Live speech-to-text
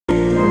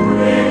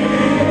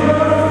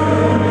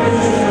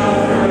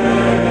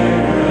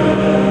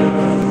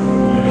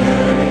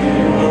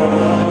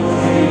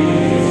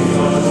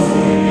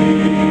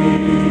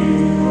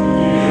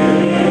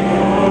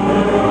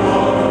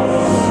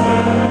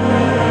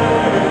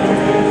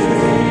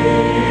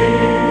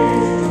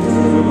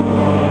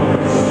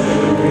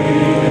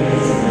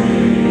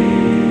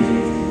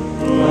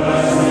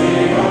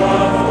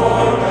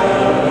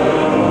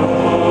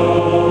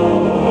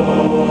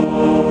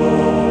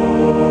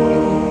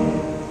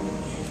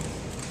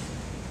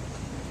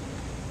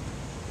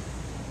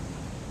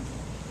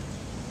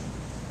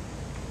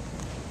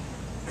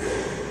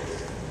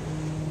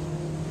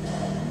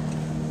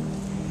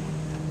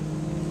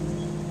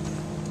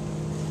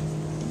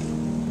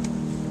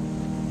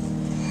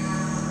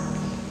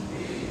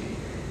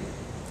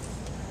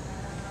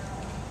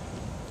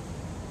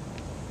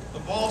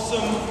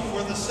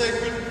the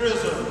sacred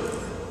chrism.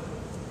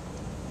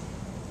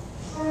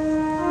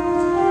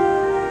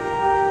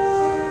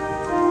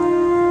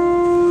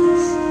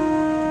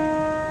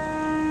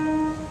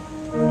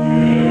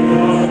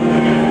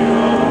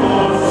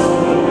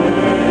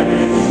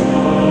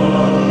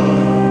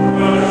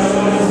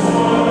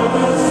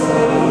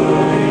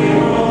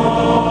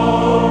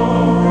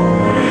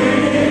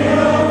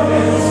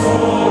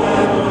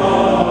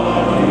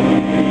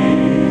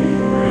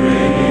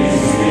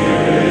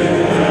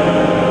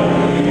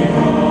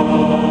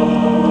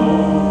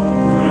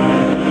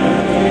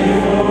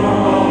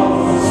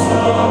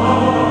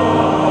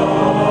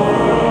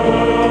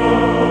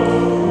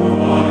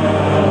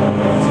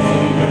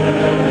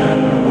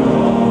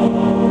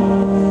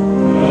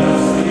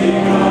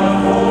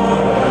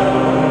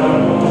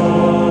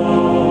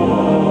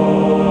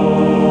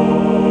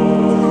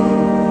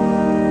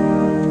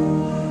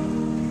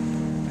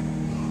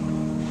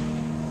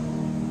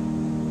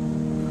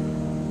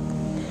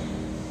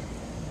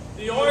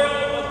 The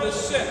oil of the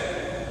sick.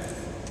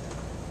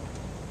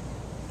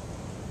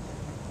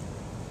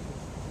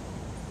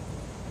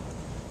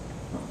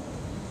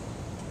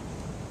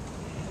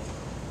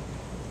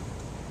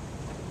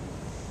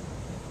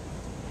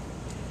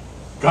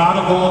 God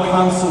of all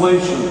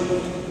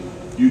consolation,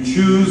 you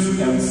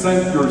choose and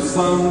sent your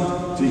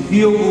Son to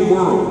heal the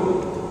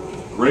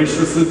world.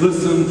 Graciously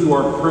listen to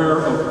our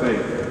prayer of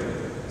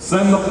faith.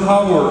 Send the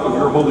power of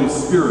your Holy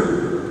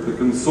Spirit, the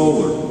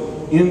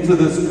Consoler, into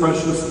this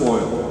precious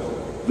oil,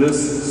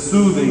 this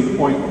soothing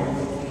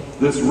ointment,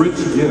 this rich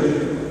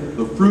gift,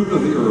 the fruit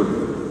of the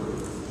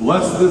earth.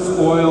 Bless this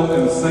oil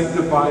and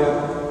sanctify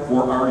it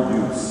for our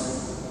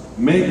use.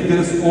 Make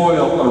this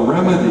oil a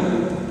remedy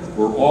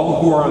for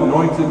all who are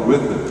anointed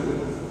with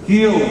it.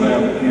 Heal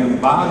them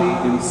in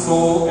body, in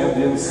soul,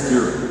 and in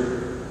spirit,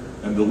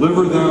 and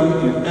deliver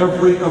them in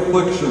every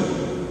affliction.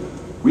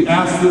 We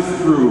ask this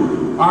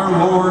through our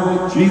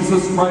Lord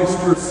Jesus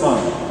Christ, your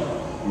Son,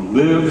 who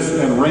lives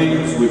and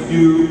reigns with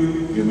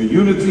you in the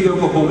unity of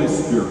the Holy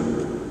Spirit,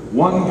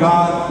 one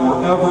God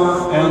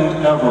forever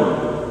and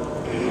ever.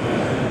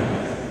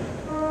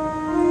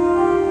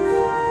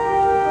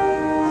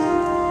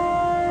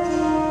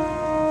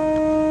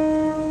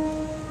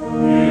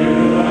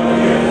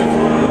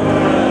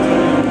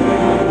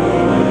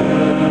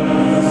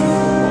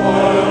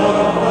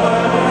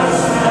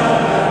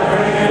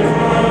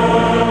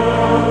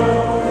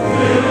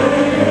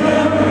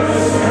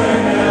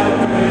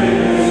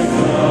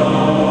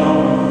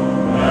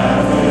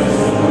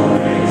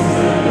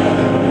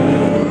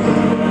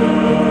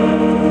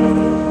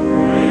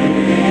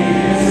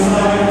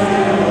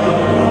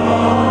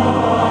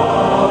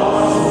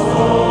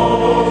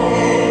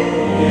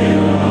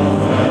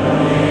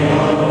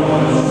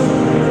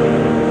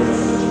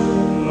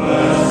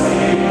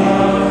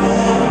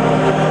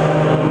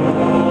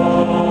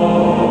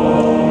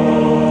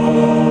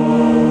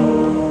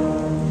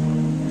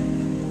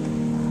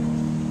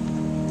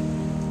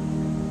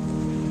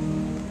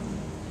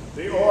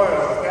 The oil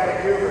of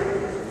catechumen.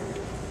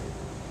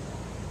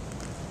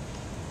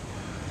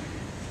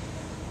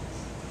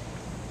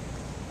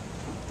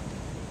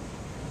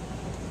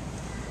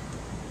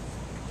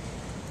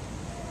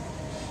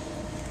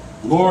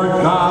 Lord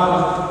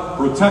God,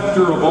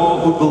 protector of all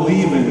who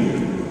believe in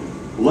you,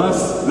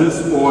 bless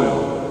this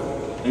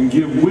oil and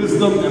give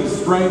wisdom and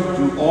strength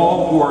to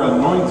all who are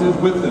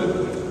anointed with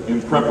it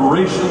in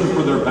preparation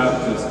for their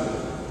baptism.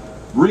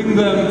 Bring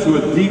them to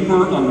a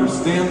deeper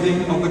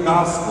understanding of the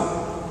gospel.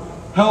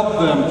 Help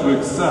them to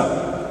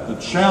accept the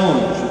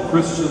challenge of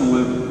Christian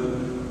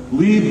living.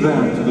 Lead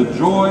them to the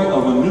joy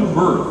of a new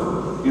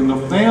birth in the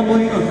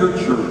family of your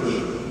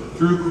church,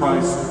 through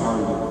Christ our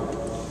Lord.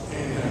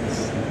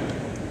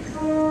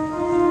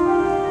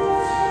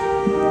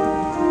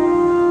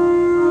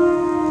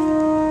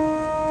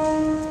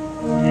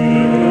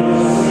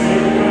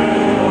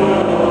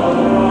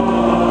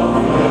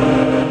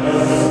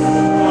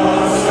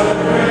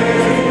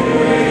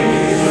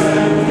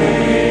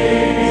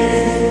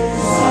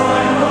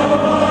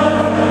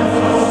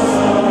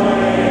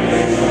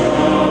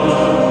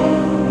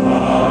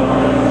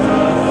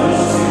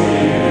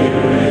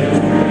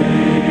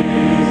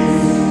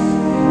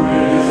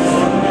 Praise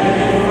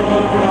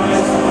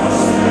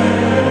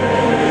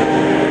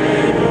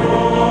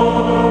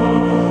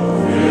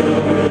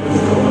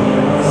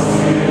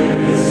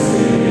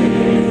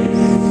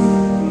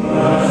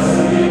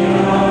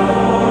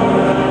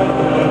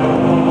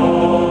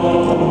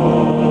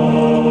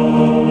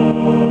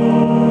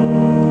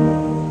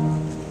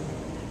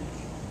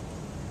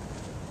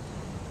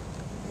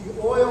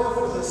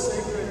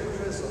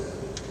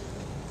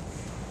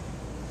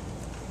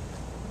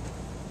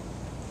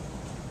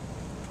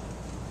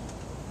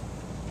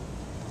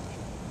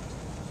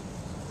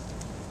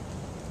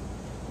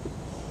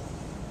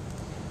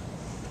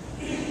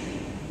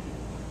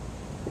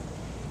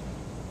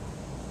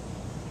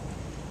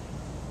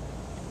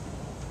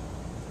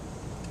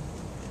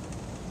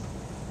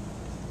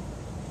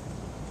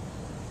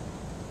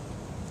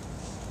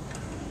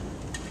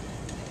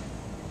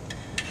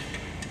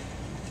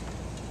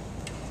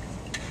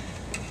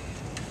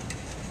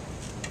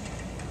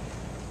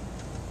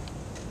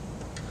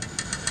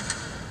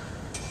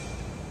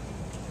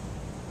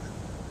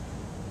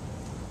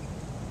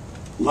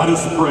Let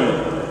us pray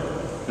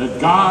that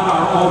God,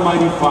 our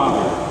Almighty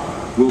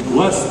Father, will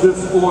bless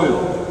this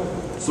oil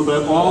so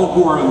that all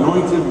who are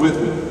anointed with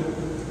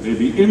it may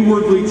be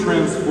inwardly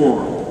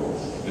transformed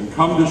and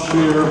come to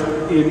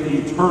share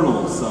in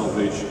eternal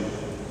salvation.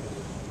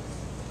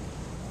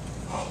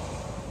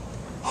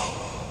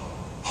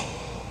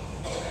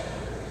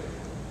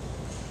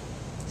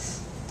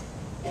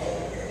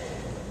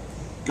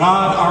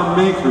 God, our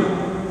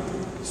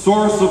Maker,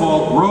 source of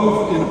all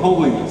growth in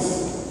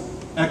holiness,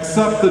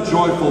 accept the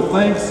joyful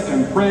thanks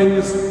and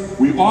praise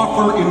we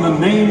offer in the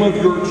name of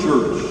your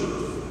church.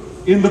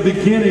 In the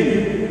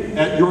beginning,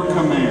 at your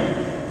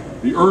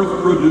command, the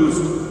earth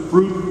produced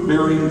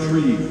fruit-bearing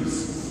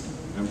trees,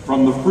 and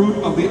from the fruit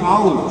of the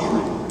olive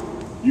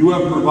tree, you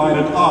have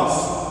provided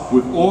us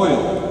with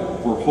oil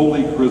for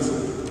holy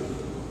chrism.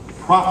 The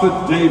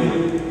prophet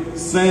David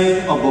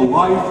sang of the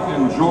life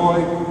and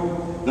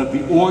joy that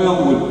the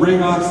oil would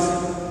bring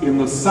us in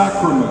the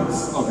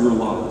sacraments of your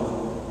love.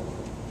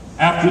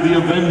 After the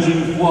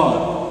avenging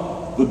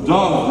flood, the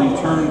dove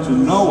returned to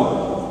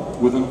Noah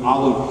with an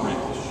olive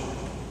branch,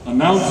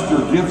 announced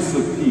your gifts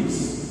of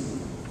peace.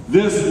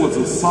 This was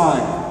a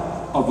sign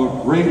of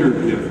a greater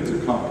gift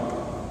to come.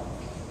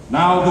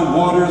 Now the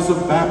waters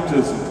of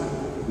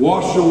baptism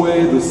wash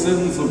away the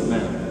sins of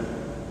men,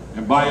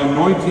 and by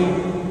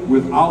anointing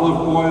with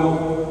olive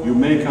oil, you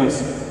make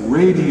us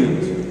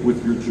radiant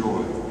with your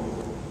joy.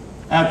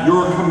 At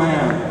your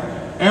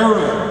command,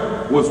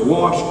 Aaron was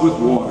washed with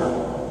water,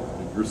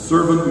 and your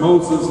servant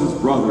Moses, his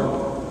brother,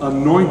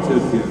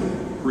 anointed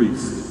him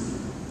priest.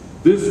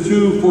 This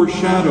too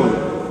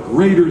foreshadowed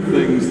greater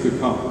things to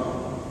come.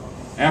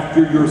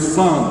 After your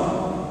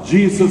Son,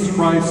 Jesus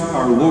Christ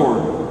our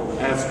Lord,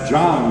 asked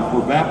John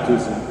for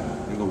baptism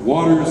in the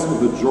waters of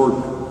the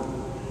Jordan,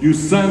 you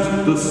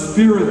sent the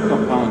Spirit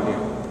upon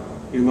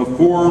him in the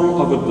form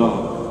of a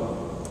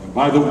dove, and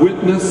by the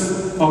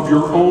witness of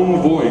your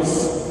own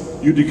voice,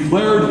 you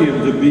declared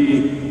him to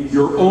be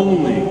your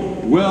only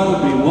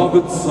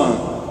well-beloved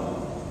Son.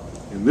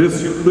 In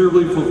this you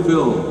clearly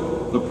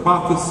fulfilled the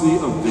prophecy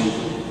of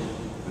David,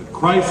 that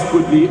Christ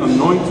would be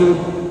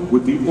anointed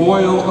with the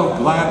oil of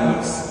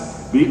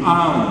gladness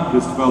beyond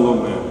his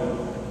fellow men.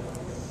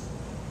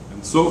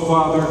 And so,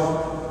 Father,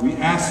 we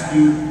ask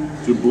you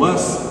to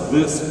bless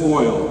this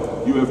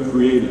oil you have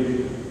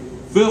created.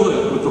 Fill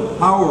it with the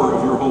power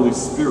of your Holy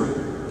Spirit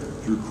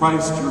through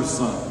Christ your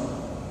Son.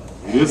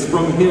 It is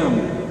from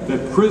him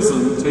that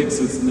chrism takes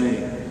its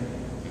name.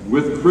 And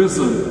with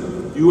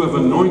chrism you have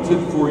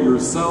anointed for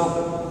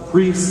yourself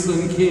priests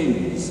and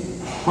kings,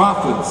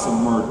 prophets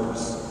and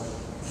martyrs.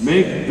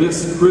 Make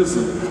this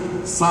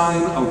chrism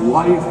sign of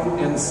life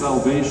and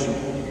salvation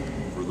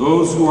for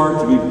those who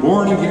are to be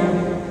born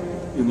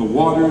again in the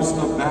waters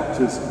of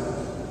baptism.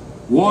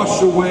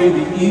 Wash away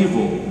the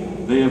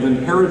evil they have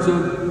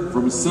inherited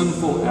from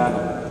sinful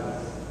Adam.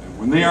 And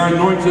when they are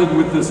anointed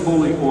with this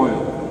holy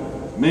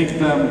oil, make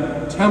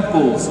them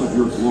temples of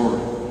your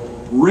glory,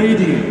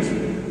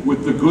 radiant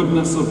with the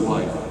goodness of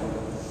life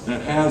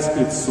that has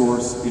its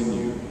source in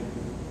you.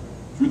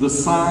 Through the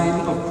sign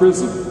of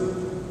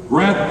chrism,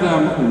 grant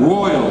them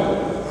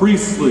royal,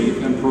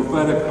 priestly, and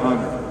prophetic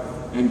honor,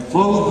 and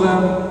clothe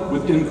them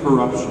with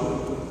incorruption.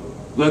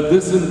 Let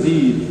this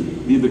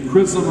indeed be the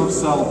chrism of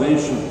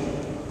salvation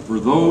for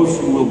those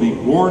who will be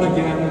born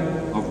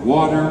again of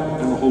water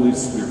and the Holy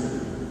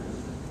Spirit.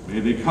 May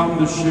they come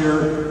to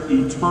share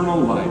eternal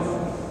life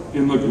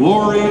in the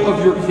glory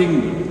of your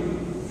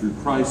kingdom, through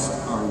Christ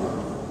our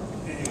Lord.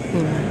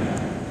 Amen.